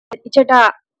ఇచ్చట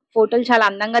ఫోటోలు చాలా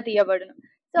అందంగా తీయబడును.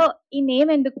 సో ఈ నేమ్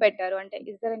ఎందుకు పెట్టారు అంటే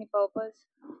is there any purpose?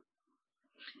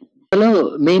 Hello,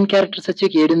 main characters వచ్చి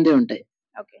 7 ఉంటాయి.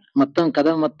 ఓకే. మొత్తం కథ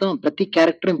మొత్తం ప్రతి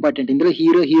క్యారెక్టర్ ఇంపార్టెంట్. ఇందులో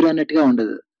హీరో అన్నట్టుగా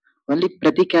ఉండదు. ఓన్లీ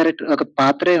ప్రతి క్యారెక్టర్ ఒక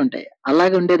పాత్రే ఉంటాయి.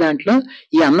 అలాగే ఉండే దాంట్లో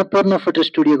ఈ అన్నపూర్ణ ఫోటో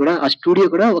స్టూడియో కూడా, ఆ స్టూడియో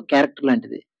కూడా ఒక క్యారెక్టర్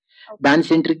లాంటిది. దాని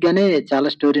సెంట్రిక్ గానే చాలా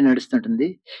స్టోరీ నడుస్తుంటుంది.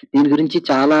 దీని గురించి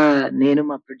చాలా నేను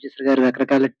మా ప్రొడ్యూసర్ గారు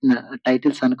రకరకాల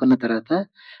టైటిల్స్ అనుకున్న తర్వాత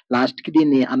లాస్ట్ కి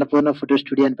దీన్ని అన్నపూర్ణ ఫోటో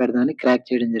స్టూడియో అని పెడదామని క్రాక్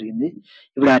చేయడం జరిగింది.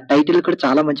 ఇప్పుడు ఆ టైటిల్ కూడా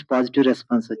చాలా మంచి పాజిటివ్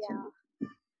రెస్పాన్స్ వచ్చింది.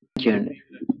 థ్యాంక్ యూ అండి.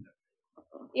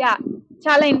 యా,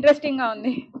 చాలా ఇంట్రెస్టింగ్ గా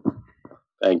ఉంది.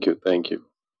 Thank you.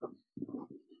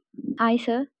 Hi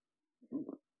sir.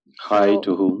 Hi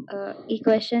to whom? ఈ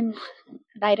క్వశ్చన్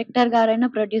డైరెక్టర్ గారైనా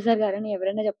ప్రొడ్యూసర్ గారైనా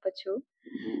ఎవరైనా చెప్పొచ్చు.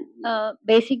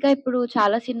 బేసిక్ గా ఇప్పుడు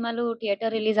చాలా సినిమాలు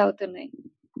థియేటర్ రిలీజ్ అవుతున్నాయి.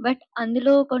 బట్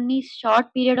అందులో కొన్ని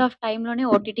షార్ట్ పీరియడ్ ఆఫ్ టైమ్ లోనే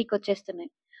ఓటీటీకి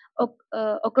వచ్చేస్తున్నాయి.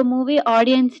 ఒక మూవీ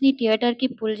ఆడియన్స్ ని థియేటర్ కి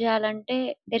పుల్ చేయాలంటే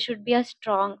there should be a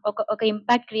strong ఒక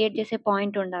ఇంపాక్ట్ క్రియేట్ చేసే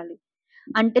పాయింట్ ఉండాలి.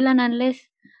 అంటిల్ అండ్ అన్లెస్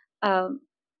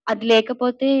అది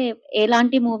లేకపోతే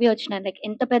ఎలాంటి మూవీ వచ్చినా, లైక్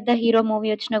ఎంత పెద్ద హీరో మూవీ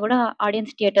వచ్చినా కూడా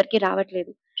ఆడియన్స్ థియేటర్ కి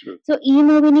రావట్లేదు. సో ఈ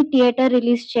మూవీని థియేటర్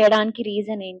రిలీజ్ చేయడానికి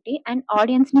రీజన్ ఏంటి? అండ్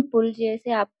ఆడియన్స్ ని పుల్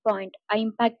చేసే ఆ పాయింట్, ఆ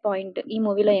ఇంపాక్ట్ పాయింట్ ఈ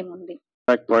మూవీలో ఏముంది?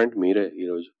 ఇంపాక్ట్ పాయింట్ మీరే ఈ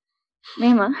రోజు.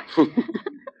 మేమా?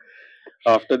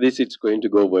 After this it's going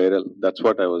to go viral. That's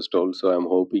what I was told, so I'm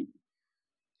hoping.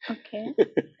 Okay.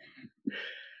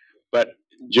 But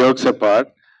jokes apart,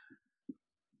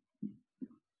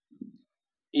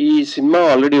 ఈ సినిమా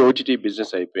ఆల్రెడీ ఓటీటీ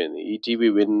బిజినెస్ అయిపోయింది. ETV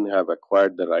win have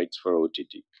acquired the rights for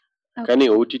OTT. కానీ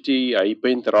OTT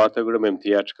అయిపోయిన తర్వాత కూడా మేము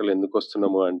theatrical ఎందుకు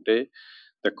వస్తున్నాము అంటే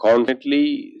ద కాన్ఫిడెంట్లీ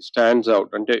స్టాండ్స్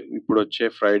అవుట్. అంటే ఇప్పుడు వచ్చే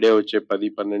ఫ్రైడే వచ్చే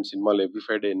 10-12 సినిమాలు, ఎవ్రీ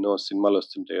ఫ్రైడే ఎన్నో సినిమాలు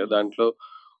వస్తుంటాయి కదా, దాంట్లో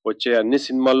వచ్చే అన్ని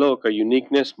సినిమాల్లో ఒక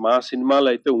యూనిక్నెస్ మా సినిమాలు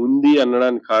అయితే ఉంది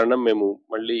అనడానికి కారణం మేము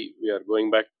మళ్ళీ we are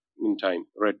going back in time,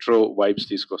 retro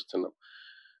vibes తీసుకొస్తున్నాం.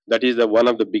 That is the one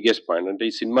of the biggest point. అంటే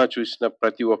ఈ సినిమా చూసిన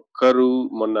ప్రతి ఒక్కరూ,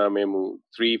 మొన్న మేము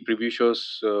 3 preview shows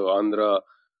Andhra,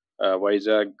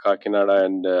 Vizag, Kakinada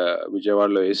and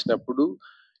విజయవాడలో వేసినప్పుడు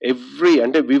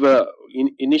అంటే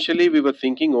initially we were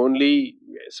thinking only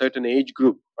certain age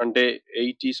group, అంటే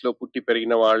 80s లో పుట్టి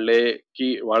పెరిగిన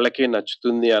వాళ్ళకే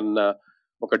నచ్చుతుంది అన్న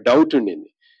ఒక డౌట్ ఉండింది.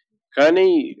 కానీ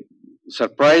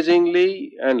surprisingly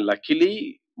and luckily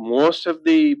most of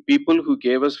the people who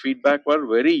gave us feedback were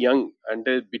very young, and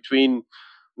between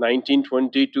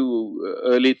 19-20 to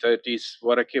early 30s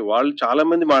వరకే వాళ్ళు చాలా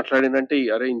మంది మాట్లాడినంటే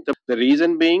అరే ఇంత. The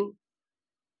reason being,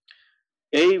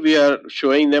 we are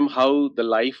showing them how the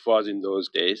life was in those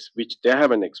days which they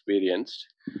haven't experienced,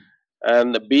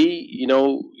 and B,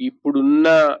 ఇప్పుడున్న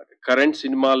current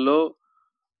సినిమాల్లో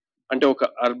అంటే ఒక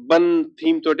అర్బన్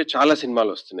థీమ్ తోటి చాలా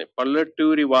సినిమాలు వస్తున్నాయి.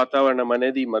 పల్లెటూరి వాతావరణం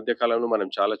అనేది ఈ మధ్య కాలంలో మనం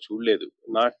చాలా చూడలేదు.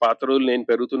 నాకు పాత రోజులు నేను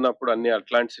పెరుగుతున్నప్పుడు అన్ని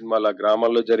అట్లాంటి సినిమాలు, ఆ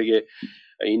గ్రామాల్లో జరిగే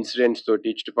ఇన్సిడెంట్స్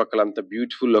తోటి, చుట్టుపక్కల అంత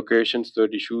బ్యూటిఫుల్ లొకేషన్స్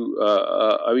తోటి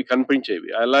అవి కనిపించేవి.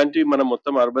 అలాంటివి మనం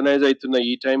మొత్తం అర్బనైజ్ అవుతున్న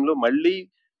ఈ టైంలో మళ్ళీ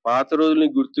పాత రోజుల్ని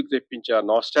గుర్తుకు తెప్పించే ఆ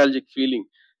నాస్టాలజిక్ ఫీలింగ్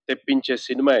తెప్పించే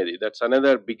సినిమా ఇది. That's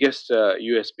another biggest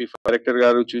USP. Director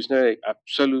గారు చూసిన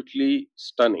అబ్సల్యూట్లీ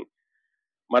స్టన్నింగ్.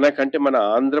 మనకంటే మన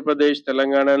ఆంధ్రప్రదేశ్,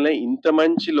 తెలంగాణలో ఇంత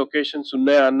మంచి లొకేషన్స్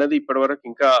ఉన్నాయా అన్నది ఇప్పటివరకు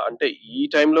ఇంకా, అంటే ఈ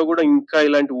టైంలో కూడా ఇంకా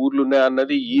ఇలాంటి ఊర్లు ఉన్నాయా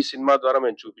అన్నది ఈ సినిమా ద్వారా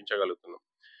మేము చూపించగలుగుతున్నాం.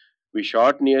 We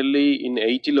shot nearly in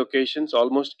 80 locations.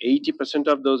 Almost 80%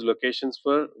 of those locations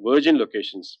were virgin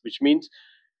locations, which means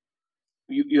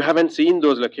you haven't seen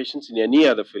those locations in any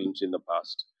other films in the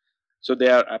past. So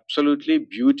they are absolutely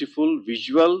beautiful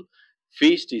visual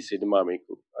feast ఈ cinema.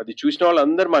 మీకు అది చూసిన వాళ్ళు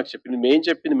అందరు మాకు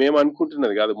చెప్పింది, మేము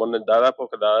అనుకుంటున్నది కాదు. మొన్న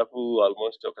దాదాపు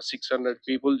ఆల్మోస్ట్ ఒక 600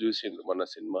 పీపుల్ చూసిండ్రు మొన్న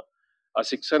సినిమా. ఆ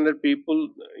 600 people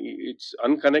it's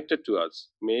unconnected to us.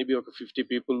 Maybe ఒక 50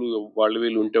 పీపుల్ వాళ్ళు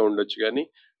వీళ్ళు ఉంటే ఉండొచ్చు, కానీ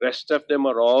rest of them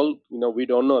are all we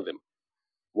don't know them.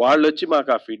 వాళ్ళు వచ్చి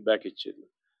మాకు ఆ ఫీడ్బ్యాక్ ఇచ్చింది.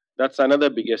 That's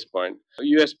another biggest point.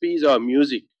 USP is our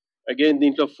music. Again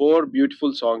దీంట్లో 4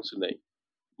 బ్యూటిఫుల్ సాంగ్స్ ఉన్నాయి.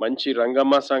 మంచి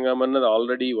రంగమ్మ సంగం అన్నది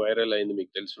ఆల్రెడీ వైరల్ అయింది,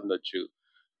 మీకు తెలిసి ఉండొచ్చు.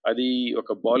 అది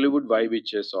ఒక బాలీవుడ్ వైబ్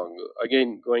ఇచ్చే song.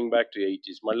 Again going back to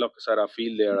 80s, మళ్ళీ ఒకసారి ఆ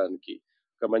ఫీల్ తేయడానికి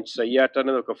ఒక మంచి సయ్యాట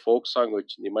అనేది ఒక ఫోక్ సాంగ్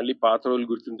వచ్చింది. మళ్ళీ పాత రోజులు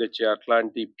గుర్తుని తెచ్చే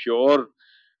అట్లాంటి ప్యూర్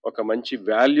ఒక మంచి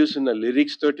వాల్యూస్ ఉన్న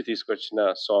లిరిక్స్ తోటి తీసుకొచ్చిన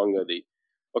సాంగ్ అది.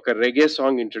 ఒక రెగే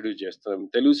సాంగ్ ఇంట్రడ్యూస్ చేస్తున్నాం.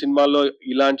 తెలుగు సినిమాల్లో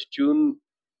ఇలాంటి ట్యూన్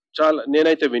చాలా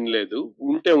నేనైతే వినలేదు.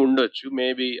 ఉంటే ఉండొచ్చు,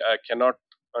 మేబీ ఐ కెనాట్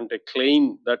అంటే claim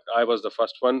that I was the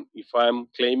first one. If I am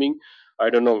claiming, I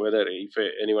don't know whether if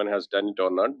anyone has done it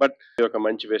or not, but ఒక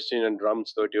మంచి వెస్టర్న్ అండ్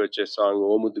డ్రమ్స్ తోటి వచ్చే సాంగ్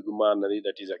ఓ ముద్దుగుమ్మ అన్నది,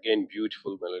 that is again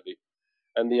beautiful melody.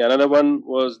 And the another one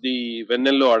was the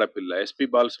వెన్నెల్లో ఆడపిల్ల, SP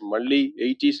Balasubrahmanyam. మళ్ళీ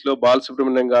 80s లో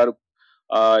బాలసుబ్రహ్మణ్యం గారు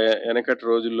ఆ వెనకటి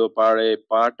రోజుల్లో పాడే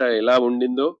పాట ఎలా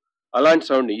ఉండిందో అలాంటి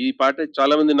సౌండ్. ఈ పాట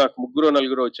చాలా మంది నాకు ముగ్గురు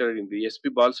నలుగురు వచ్చారు, ఎస్పి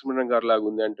బాలసుబ్రహ్మణ్యం గారు లాగా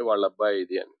ఉంది అంటే వాళ్ళ అబ్బాయి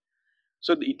ఇది అని.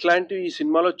 సో ఇట్లాంటివి ఈ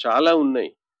సినిమాలో చాలా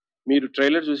ఉన్నాయి. మీరు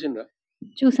ట్రైలర్ చూసిండ్రా?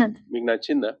 చూసాను. మీకు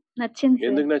నచ్చిందా? నచ్చింది సార్.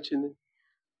 ఎందుకు నచ్చింది?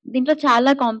 దీంట్లో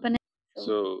చాలా components.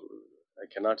 So I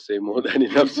cannot say more than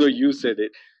enough. So you said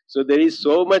it. So there is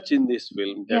so much in this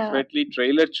film. Definitely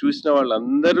trailer చూసిన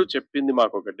వాళ్ళందరూ చెప్పింది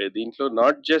మాకు ఒకటే, దీంట్లో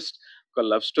నాట్ జస్ట్ ఒక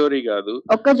లవ్ స్టోరీ కాదు,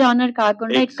 ఒక్క జానర్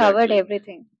కాకుండా ఇట్ కవర్డ్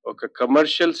ఎవ్రీథింగ్. ఒక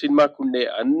కమర్షియల్ సినిమాకు ఉండే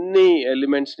అన్ని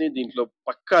ఎలిమెంట్స్ ని దీంట్లో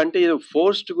పక్కా, అంటే ఇది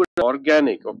ఫోర్స్డ్ కూడా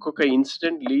ఆర్గానిక్. ఒక్కొక్క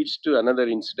incident leads to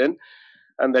another incident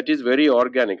and that is very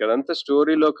organic. అదంతా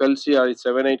స్టోరీలో కలిసి ఆ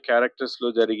 7-8 క్యారెక్టర్స్ లో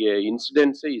జరిగే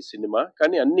ఇన్సిడెంట్స్ ఈ సినిమా.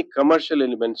 కానీ అన్ని కమర్షియల్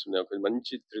ఎలిమెంట్స్ ఉన్నాయి. ఒక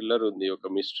మంచి థ్రిల్లర్ ఉంది, ఒక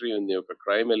మిస్టరీ ఉంది, ఒక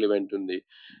క్రైమ్ ఎలిమెంట్ ఉంది,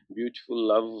 బ్యూటిఫుల్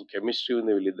లవ్ కెమిస్ట్రీ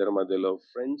ఉంది వీళ్ళిద్దరి మధ్యలో,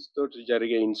 ఫ్రెండ్స్ తోటి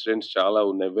జరిగే ఇన్సిడెంట్స్ చాలా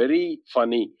ఉన్నాయి, వెరీ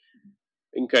ఫనీ.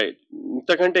 ఇంకా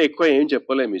ఇంతకంటే ఎక్కువ ఏం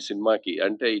చెప్పలేము ఈ సినిమాకి.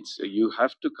 అంటే it's you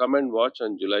have to come and watch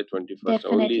on July 21st.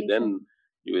 Only then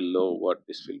you will know what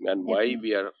this film and why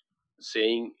we are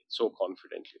saying so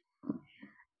confidently.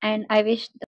 And I wish